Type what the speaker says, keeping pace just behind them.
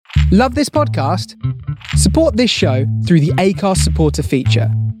Love this podcast? Support this show through the Acast supporter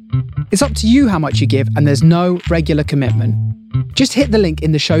feature. It's up to you how much you give, and there's no regular commitment. Just hit the link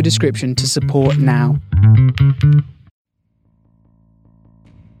in the show description to support now.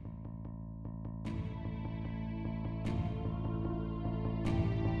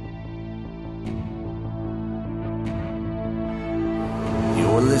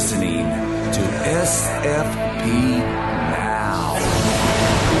 You're listening to SFP Now.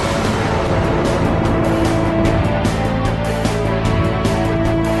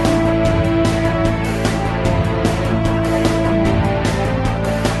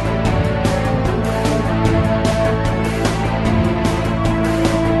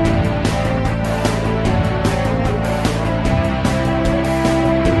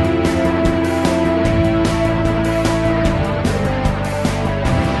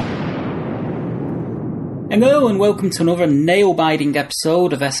 Hello and welcome to another nail-biting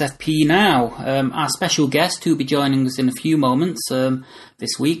episode of SFP Now. Our special guest who will be joining us in a few moments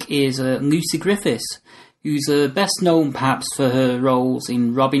this week is Lucy Griffiths, who's best known perhaps for her roles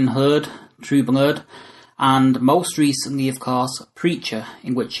in Robin Hood, True Blood, and most recently, of course, Preacher,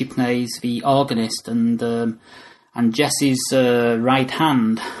 in which she plays the organist and Jesse's right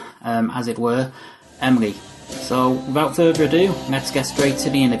hand, as it were, Emily. So, without further ado, let's get straight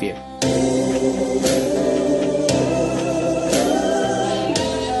to the interview.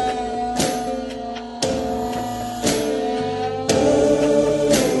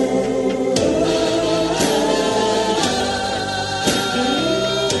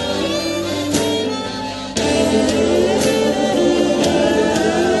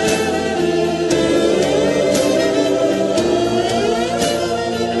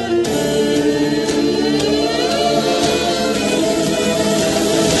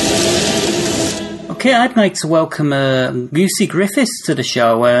 Okay, I'd like to welcome Lucy Griffiths to the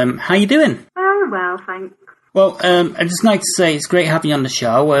show. How you doing? Oh, well, thanks. Well, I'd just like to say it's great having you on the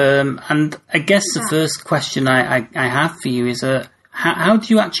show. And I guess the first question I have for you is, how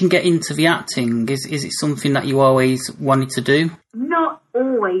do you actually get into the acting? Is it something that you always wanted to do? Not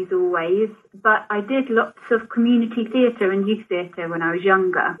always, but I did lots of community theatre and youth theatre when I was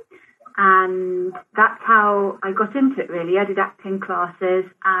younger. And that's how I got into it, really. I did acting classes,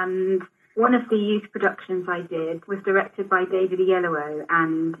 and one of the youth productions I did was directed by David Oyelowo,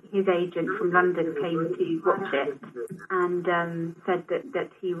 and his agent from London came to watch it and said that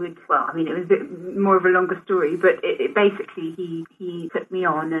he would, well, I mean, it was a bit more of a longer story, but it basically he took me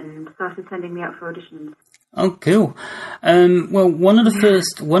on and started sending me out for auditions. Oh, cool. Well, one of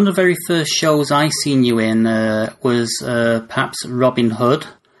the very first shows I seen you in was perhaps Robin Hood.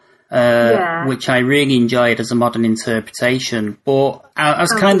 Which I really enjoyed as a modern interpretation, but I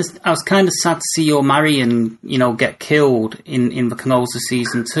was kind of sad to see your Marion, get killed in the close of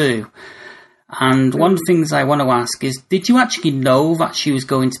season 2. And one of the things I want to ask is, did you actually know that she was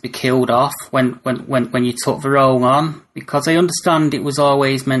going to be killed off when you took the role on? Because I understand it was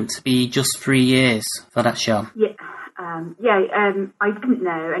always meant to be just 3 years for that show. I didn't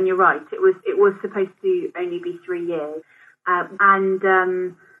know, and you're right. It was supposed to only be 3 years,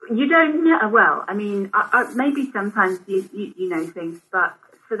 You don't know. Well, I mean, maybe sometimes you know things, but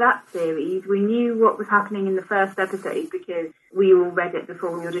for that series, we knew what was happening in the first episode because we all read it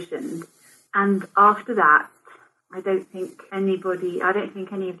before we auditioned. And after that, I don't think any of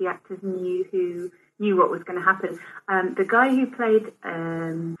the actors knew what was going to happen. The guy who played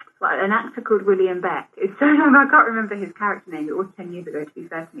an actor called William Beck, it's so long I can't remember his character name. It was 10 years ago, to be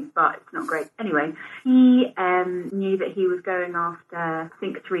fair to me, but it's not great. Anyway, he knew that he was going after, I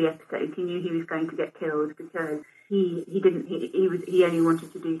think, 3 episodes. He knew he was going to get killed because he only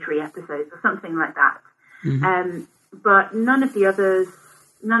wanted to do 3 episodes or something like that. Mm-hmm. But none of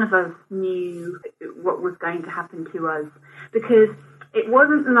us knew what was going to happen to us, because it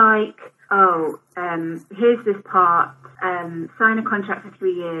wasn't like, here's this part, sign a contract for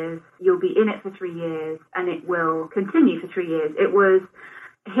 3 years, you'll be in it for 3 years, and it will continue for 3 years. It was,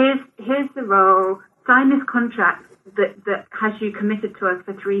 here's the role, sign this contract that has you committed to us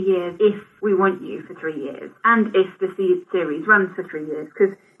for 3 years if we want you for 3 years, and if the series runs for 3 years,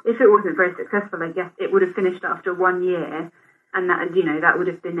 because if it wasn't very successful, I guess it would have finished after 1 year, and that would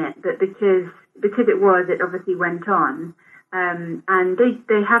have been it. But because it obviously went on. And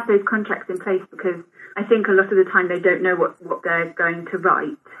they have those contracts in place because I think a lot of the time they don't know what they're going to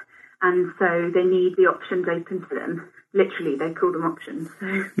write, and so they need the options open to them. Literally, they call them options.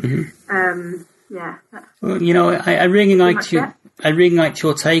 So, yeah. Well, I really liked you. I really liked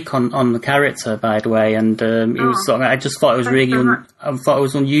your take on the character, by the way, and it was sort of, I just thought it was really I thought it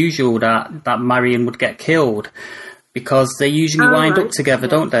was unusual that Marion would get killed. because they usually wind up together,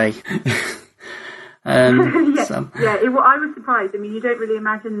 don't they? I was surprised. I mean, you don't really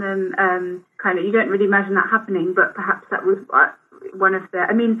imagine them you don't really imagine that happening, but perhaps that was one of the.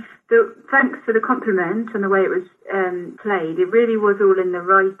 I mean, thanks for the compliment on the way it was played. It really was all in the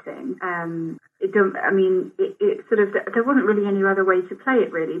writing. It sort of, there wasn't really any other way to play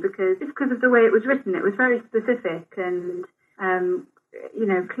it really, because of the way it was written. It was very specific and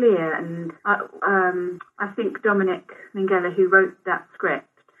clear. And I think Dominic Minghella, who wrote that script,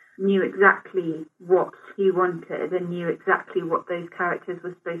 knew exactly what he wanted and knew exactly what those characters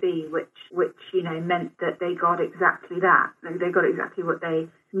were supposed to be, which meant that they got exactly that. And they got exactly what they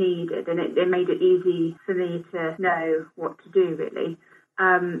needed, and it made it easy for me to know what to do, really.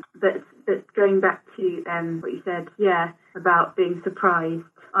 But going back to what you said, about being surprised,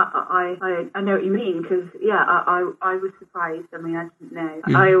 I know what you mean, because I was surprised. I mean, I didn't know.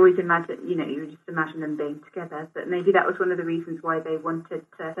 I always imagine, you just imagine them being together, but maybe that was one of the reasons why they wanted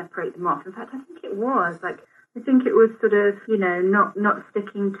to separate them off. In fact, I think it was sort of, not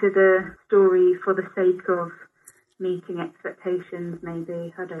sticking to the story for the sake of meeting expectations,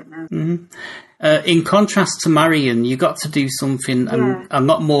 maybe. I don't know. Mm-hmm. In contrast to Marion, you got to do something a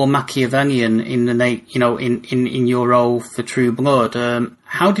lot more Machiavellian in your role for True Blood.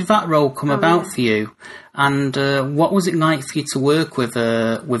 How did that role come about for you? And what was it like for you to work with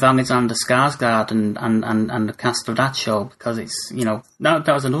Alexander Skarsgård and the cast of that show? Because it's, that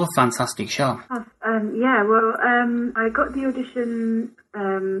was another fantastic show. I got the audition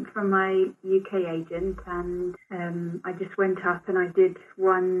from my UK agent, and I just went up and I did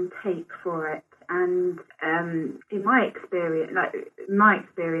one take for it. And in my experience,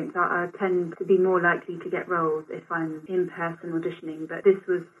 I tend to be more likely to get roles if I'm in person auditioning. But this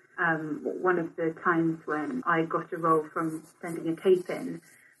was one of the times when I got a role from sending a tape in,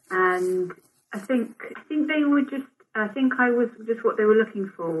 and I think they were just. I think I was just what they were looking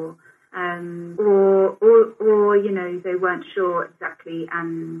for. Or they weren't sure exactly,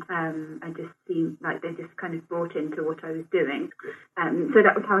 and I just seemed like they just kind of bought into what I was doing. So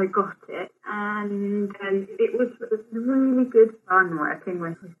that was how I got it, and it was really good fun working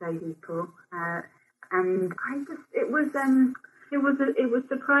with those people, and it was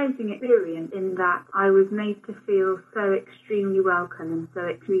surprising experience in that I was made to feel so extremely welcome and so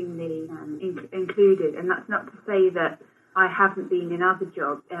extremely included. And that's not to say that I haven't been in other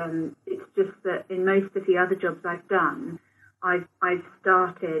jobs. It's just that in most of the other jobs I've done, I've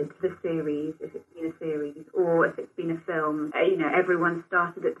started the series, if it's been a series, or if it's been a film. Everyone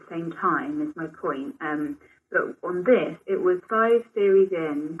started at the same time, is my point. But on this, it was 5 series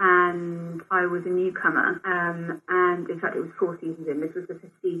in, and I was a newcomer. And in fact, it was 4 seasons in. This was the 5th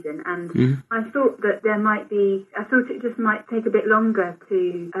season. And I thought that it just might take a bit longer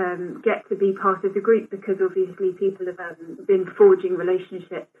to get to be part of the group, because obviously people have been forging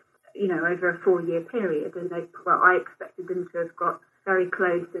relationships, over a 4-year period. And I expected them to have got very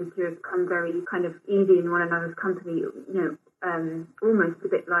close and to have come very kind of easy in one another's company, almost a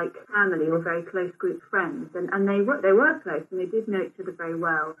bit like family or very close group friends, and they were close and they did know each other very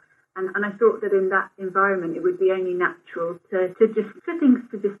well. And I thought that in that environment it would be only natural for things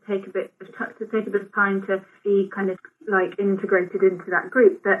to just take a bit of time to be kind of like integrated into that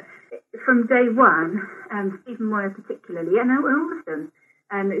group. But from day one, Stephen Moyer particularly, and all of them.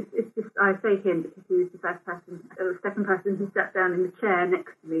 And it's just, I say him because he was the second person who sat down in the chair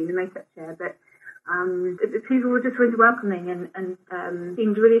next to me, the makeup chair. But people were just really welcoming and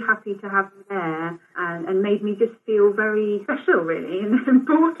seemed really happy to have me there, and made me just feel very special, really, and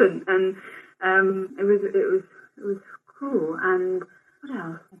important. And it was cool. And what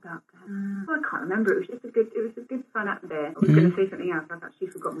else about that? I can't remember. It was a good fun atmosphere. I was going to say something else. I've actually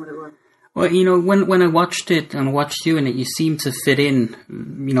forgotten what it was. Well, when I watched it and watched you in it, you seemed to fit in,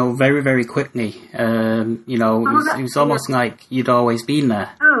 very, very quickly. It was almost like you'd always been there.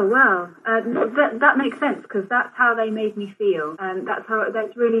 Oh, well, that makes sense, because that's how they made me feel.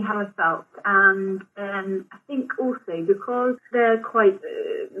 That's really how I felt. And I think also because there's quite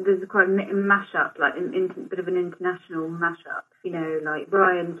a mashup, like a bit of an international mashup. Like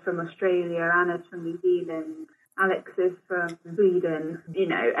Brian's from Australia, Anna's from New Zealand, Alex is from Sweden,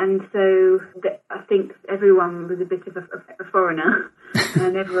 and so I think everyone was a bit of a foreigner,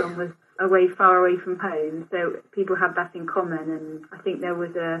 and everyone was far away from home, so people had that in common, and I think there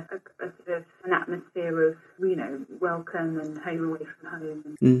was a sort of an atmosphere of, welcome and home away from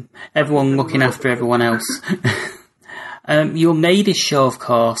home. Everyone looking after everyone else. Your latest show, of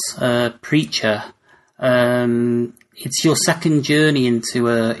course, Preacher. It's your second journey into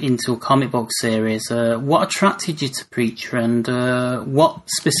a comic book series. What attracted you to Preacher, and what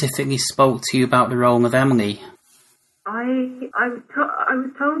specifically spoke to you about the role of Emily? I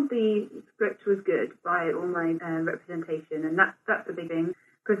was told the script was good by all my representation, and that's a big thing,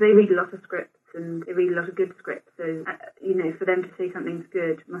 because they read a lot of scripts and they read a lot of good scripts. So for them to say something's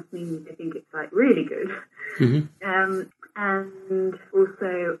good must mean they think it's like really good. Mm-hmm. And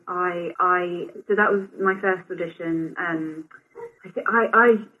also so that was my first audition.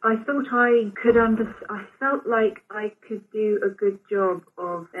 I thought I could I felt like I could do a good job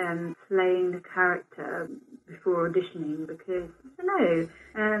of playing the character before auditioning, because I don't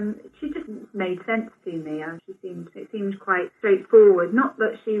know, she just made sense to me. It seemed quite straightforward. Not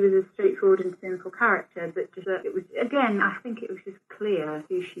that she was a straightforward and simple character, but just it was, again, I think it was just clear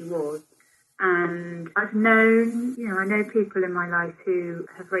who she was. And I've known, I know people in my life who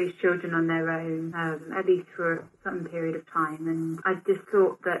have raised children on their own, at least for some period of time. And I just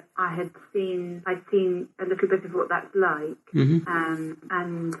thought that I'd seen a little bit of what that's like. Mm-hmm.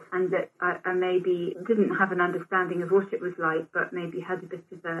 And that I maybe didn't have an understanding of what it was like, but maybe had a bit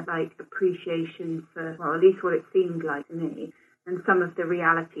of a appreciation for, well, at least what it seemed like to me, and some of the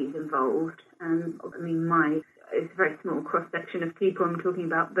realities involved. It's a very small cross section of people I'm talking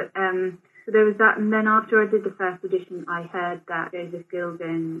about, but so there was that. And then after I did the first audition, I heard that Joseph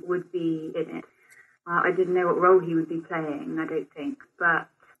Gilgun would be in it. I didn't know what role he would be playing, I don't think, but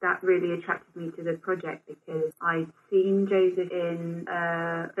that really attracted me to the project, because I'd seen Joseph in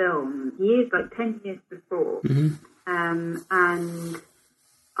a film 10 years before. Mm-hmm.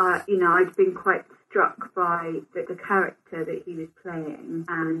 I'd been quite struck by the character that he was playing,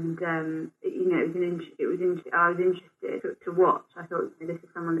 and I was interested to watch. I thought, this is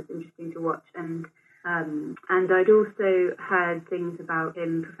someone that's interesting to watch, and I'd also heard things about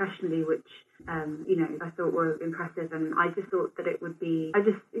him professionally, which I thought were impressive, and I just thought that it would be.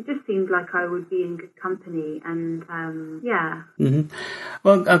 It just seemed like I would be in good company, and yeah. Mm-hmm.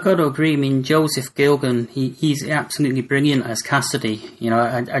 Well, I've got to agree. I mean, Joseph Gilgun, he's absolutely brilliant as Cassidy.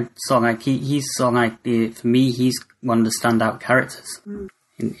 For me, he's one of the standout characters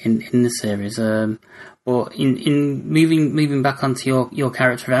in the series. But in moving back onto your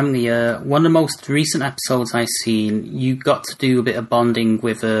character Emily, one of the most recent episodes I've seen, you got to do a bit of bonding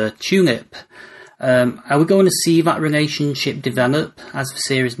with Tulip. Are we going to see that relationship develop as the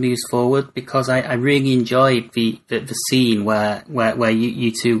series moves forward? Because I really enjoyed the scene where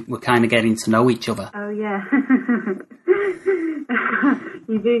you two were kind of getting to know each other. Oh yeah.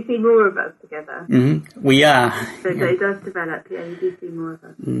 You do see more of us together. Mm-hmm. We are. So it does develop. Yeah, you do see more of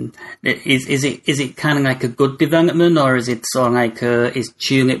us. Is it kind of like a good development, or is it sort of like is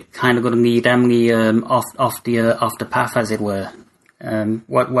Tulip kind of going to lead Emily off the path, as it were?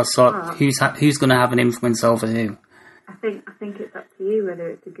 Who's going to have an influence over who? I think it's up to you whether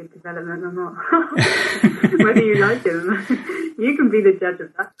it's a good development or not. Whether you like him, you can be the judge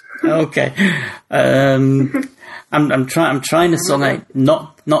of that. Okay. I'm trying to sort of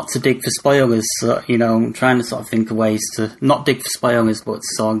not to dig for spoilers. I'm trying to sort of think of ways to not dig for spoilers, but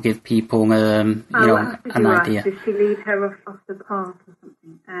sort of give people an idea. Did she lead her off the path or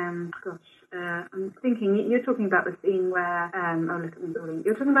something? I'm thinking you're talking about the scene where look at me darling.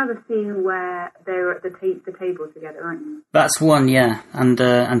 You're talking about the scene where they're at the table together, aren't you? That's one, yeah. And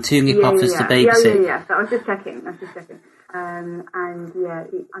Tulip offers to babysit. Yeah. So I was just checking. And yeah,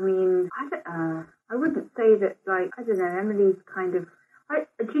 I wouldn't say that, Emily's kind of.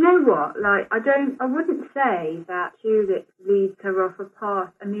 Do you know what? I wouldn't say that Tulip leads her off a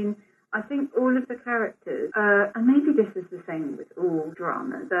path. I mean, I think all of the characters, and maybe this is the same with all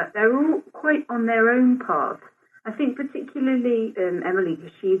dramas, that they're all quite on their own paths. I think particularly Emily,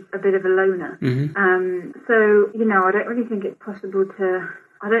 because she's a bit of a loner. Mm-hmm. So, I don't really think it's possible to.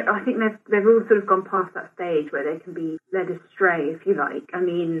 I think they've all sort of gone past that stage where they can be led astray, if you like. I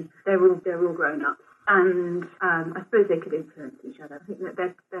mean, they're all grown up, and I suppose they could influence each other. I think that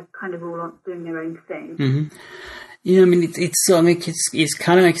they're kind of all doing their own thing. Mm-hmm. Yeah, I mean, it's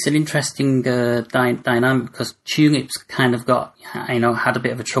kind of like it's an interesting dynamic, because Tulip's kind of got had a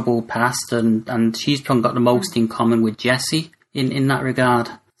bit of a troubled past, and she's probably got the most in common with Jessie in that regard,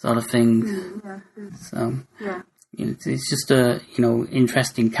 sort of thing. Yeah. So yeah. It's just a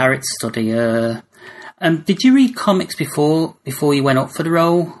interesting character study. Did you read comics before you went up for the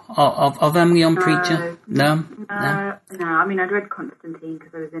role of Emily on Preacher? No. I mean, I'd read Constantine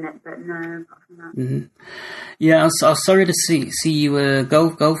because I was in it, but no, apart from that. Mm-hmm. Yeah, I was sorry to see you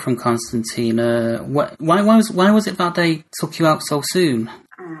go from Constantine. Why was it that they took you out so soon?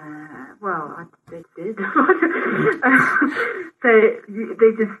 Well, they did. So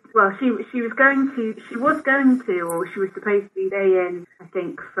they just, well, she was going to, or she was supposed to stay in, I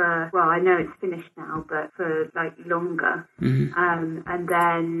think for, well, I know it's finished now, but for like longer. Mm-hmm. And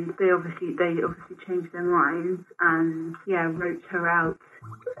then they obviously changed their minds and wrote her out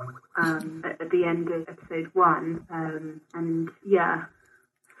at the end of episode 1. And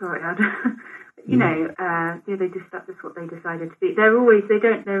sorry, they just, that's just what they decided to do.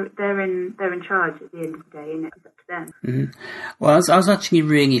 They're in charge at the end of the day, and it's up to them. Mm-hmm. Well, I was actually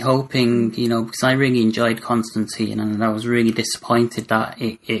really hoping, because I really enjoyed Constantine, and I was really disappointed that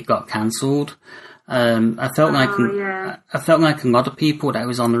it got cancelled. I felt like a lot of people that it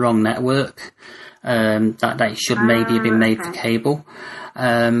was on the wrong network, that it should maybe have been made for cable.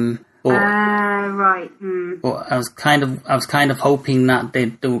 Right. But I was kind of hoping that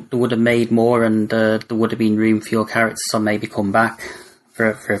they would have made more, and there would have been room for your characters to maybe come back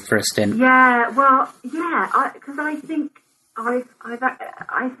for a stint. Yeah. Well. Yeah. Because I think I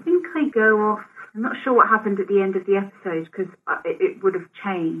go off. I'm not sure what happened at the end of the episode because it would have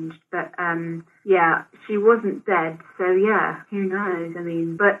changed. But she wasn't dead. So who knows? I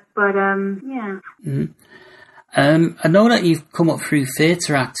mean, but yeah. Mm-hmm. I know that you've come up through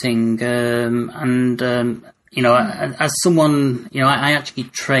theatre acting, and as someone, I actually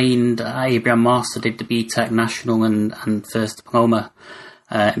trained at Abraham Master, did the BTEC National and First Diploma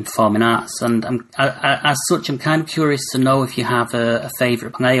in Performing Arts, and as such, I'm kind of curious to know if you have a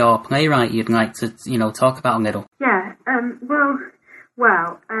favourite play or playwright you'd like to, talk about a little. Yeah.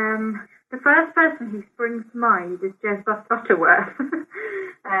 The first person who springs to mind is Jez Butterworth.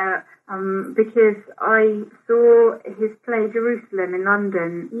 Because I saw his play Jerusalem in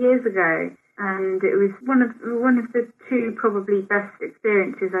London years ago, and it was one of the two probably best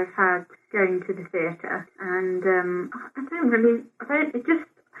experiences I've had going to the theatre. And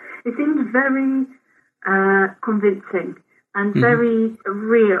it seemed very convincing and very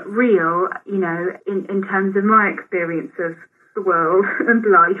real, in terms of my experience of the world and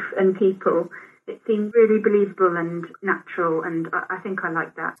life and people. It seemed really believable and natural, and I think I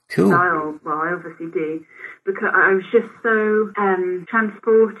like that style. Well, I obviously do, because I was just so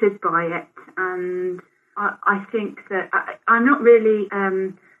transported by it, and I think that I'm not really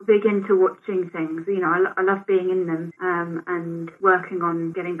big into watching things. I love being in them and working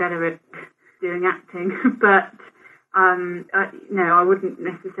on getting better at doing acting, but I wouldn't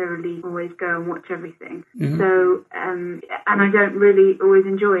necessarily always go and watch everything. Mm-hmm. So, and I don't really always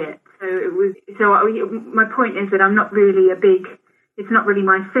enjoy it. My point is that I'm not really it's not really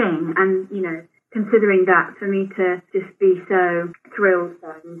my thing. And, considering that, for me to just be so thrilled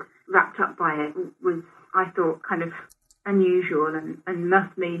and wrapped up by it was, I thought, kind of unusual and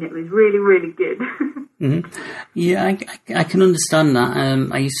must mean it was really, really good. Mm-hmm. Yeah, I can understand that.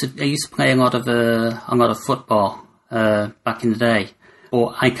 I used to play a lot of football back in the day,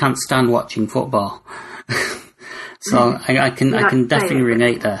 but I can't stand watching football. So I can definitely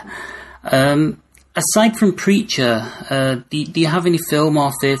relate there. Aside from Preacher, do you have any film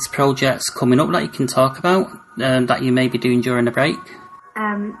or theatre projects coming up that you can talk about that you may be doing during the break?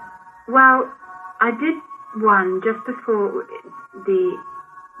 Well, I did one just before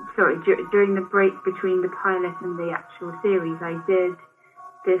during the break between the pilot and the actual series. I did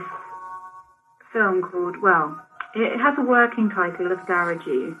this film called, it has a working title of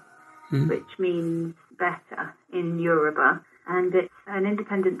Daraju, which means better in Yoruba, and it's an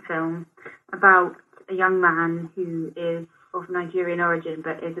independent film about a young man who is of Nigerian origin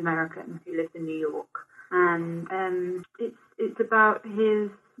but is American, who lives in New York, and it's about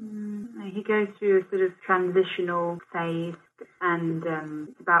he goes through a sort of transitional phase, and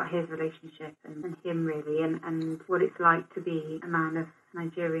it's about his relationship and him really, and what it's like to be a man of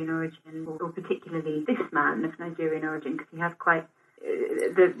Nigerian origin, or particularly this man of Nigerian origin, because he has quite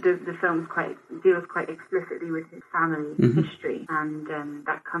the film deals quite explicitly with his family history, and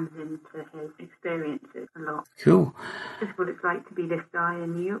that comes into his experiences a lot. Cool. Just what it's like to be this guy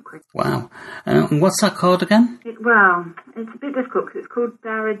in New York. Wow. And what's that called again? It's a bit difficult because it's called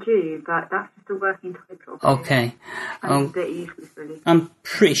Daraju, but that's just a working title. Okay. A bit useless, really. I'm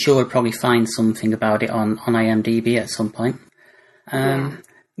pretty sure we'll probably find something about it on IMDb at some point.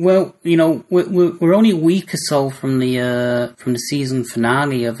 Well, we're only a week or so from the season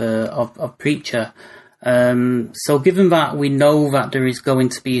finale of Preacher. So given that we know that there is going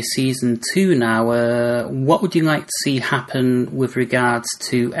to be a season 2 now, what would you like to see happen with regards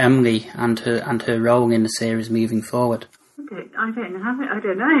to Emily and her role in the series moving forward? I don't know.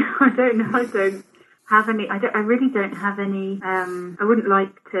 I don't have any. I really don't have any. I wouldn't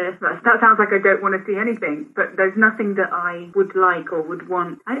like to. That sounds like I don't want to see anything, but there's nothing that I would like or would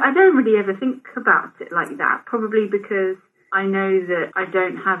want. I don't really ever think about it like that. Probably because I know that I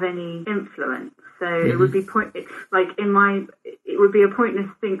don't have any influence. So it would be it would be a pointless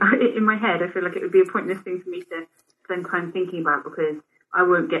thing in my head. I feel like it would be a pointless thing for me to spend time thinking about because I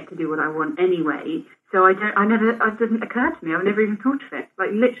won't get to do what I want anyway. So it doesn't occur to me. I've never even thought of it.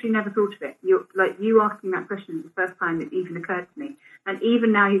 Like literally never thought of it. You asking that question is the first time it even occurred to me. And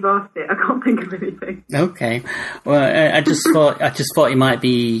even now you've asked it, I can't think of anything. Okay. Well, I just thought it might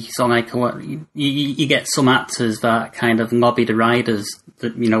be sort of like what you get some actors that kind of lobby the writers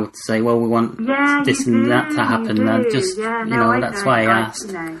that, to say, well, we want this and that to happen. That's why I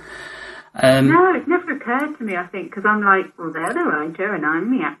asked. No, it's never occurred to me, I think, because I'm like, well, they're the writer and I'm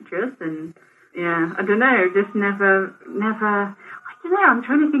the actress, and I don't know, just never, I don't know, I'm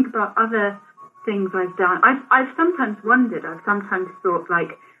trying to think about other things I've done. I've sometimes wondered, I've sometimes thought,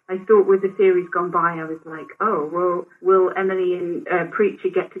 like, I thought with the series gone by, I was like, oh, well, will Emily and Preacher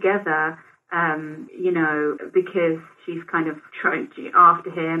get together, because she's kind of trying to after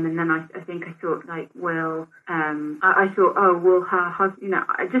him, and then I thought like, well, I thought, oh, well, her husband,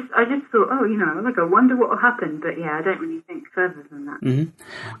 I just thought, oh, like I wonder what will happen, but yeah, I don't really think further than that.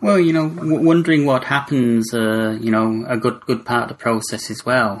 Mm-hmm. Well, wondering what happens, a good part of the process as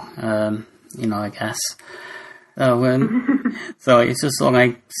well, I guess. So it's just sort of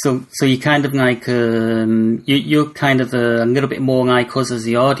like, so you kind of like, you're kind of a little bit more like us as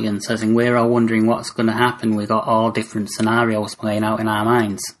the audience, as in we're all wondering what's going to happen. We've got all different scenarios playing out in our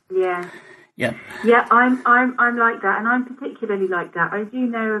minds. Yeah. Yeah. Yeah, I'm like that, and I'm particularly like that. I do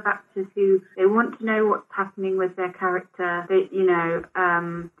know of actors who they want to know what's happening with their character,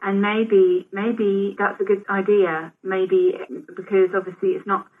 and maybe that's a good idea. Maybe because obviously it's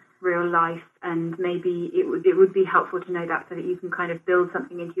not real life, and maybe it would be helpful to know that so that you can kind of build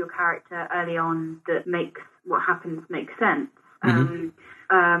something into your character early on that makes what happens make sense. But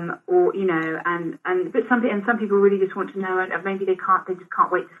some people really just want to know, and maybe they just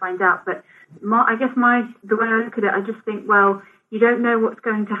can't wait to find out. But the way I look at it, I just think, well, you don't know what's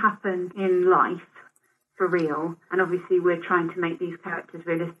going to happen in life for real, and obviously we're trying to make these characters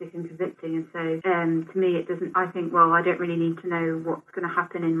realistic and convincing, and so to me it doesn't. I think, well, I don't really need to know what's going to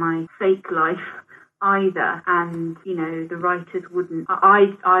happen in my fake life either, and the writers wouldn't.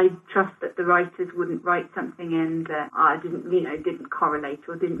 I trust that the writers wouldn't write something in that didn't correlate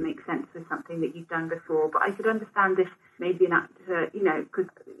or didn't make sense with something that you've done before. But I could understand if maybe an actor, because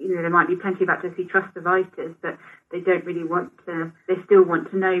there might be plenty of actors who trust the writers, but they don't really want to. They still want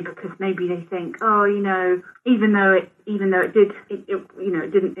to know because maybe they think, oh, even though it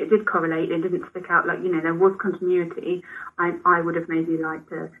did correlate, it didn't stick out, like, there was continuity. I would have maybe liked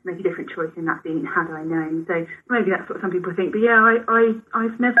to make a different choice in that being had I known. So maybe that's what some people think. But yeah,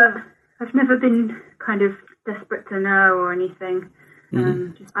 I've never been kind of desperate to know or anything.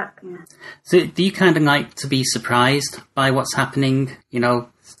 So do you kind of like to be surprised by what's happening? So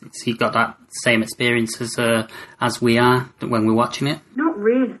you got that same experience as we are when we're watching it? Not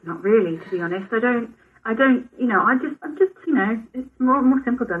really, to be honest. I'm just it's more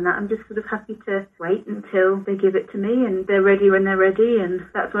simple than that. I'm just sort of happy to wait until they give it to me, and they're ready when they're ready, and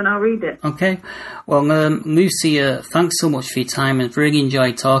that's when I'll read it. Okay. Well, Lucy, thanks so much for your time. I've really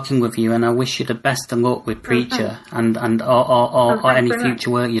enjoyed talking with you, and I wish you the best of luck with Preacher and any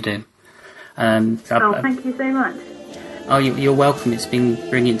future work you do. Thank you so much. Oh, you're welcome. It's been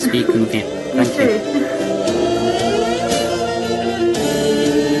brilliant speaking with you. Thank you.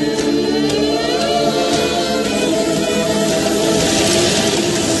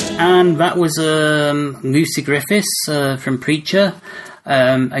 And that was Lucy Griffiths from Preacher.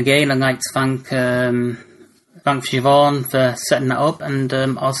 Again, I'd like to thank Siobhan for setting that up, and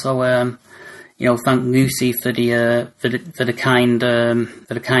also thank Lucy for the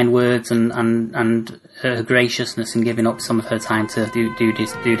kind words and her graciousness in giving up some of her time to do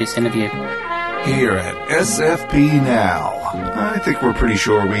this interview. Here at SFP Now, I think we're pretty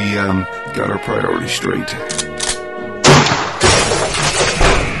sure we got our priorities straight.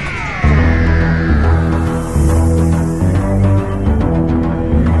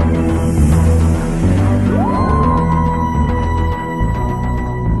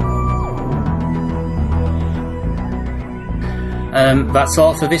 That's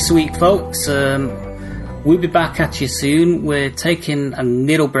all for this week, folks. We'll be back at you soon. We're taking a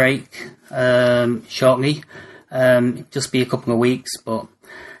little break shortly. Just be a couple of weeks, but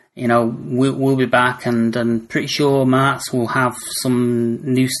we'll be back, and pretty sure Marks will have some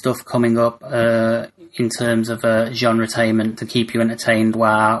new stuff coming up in terms of genre-tainment to keep you entertained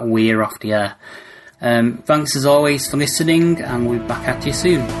while we're off the air. Thanks as always for listening, and we'll be back at you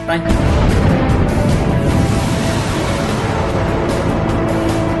soon. Bye.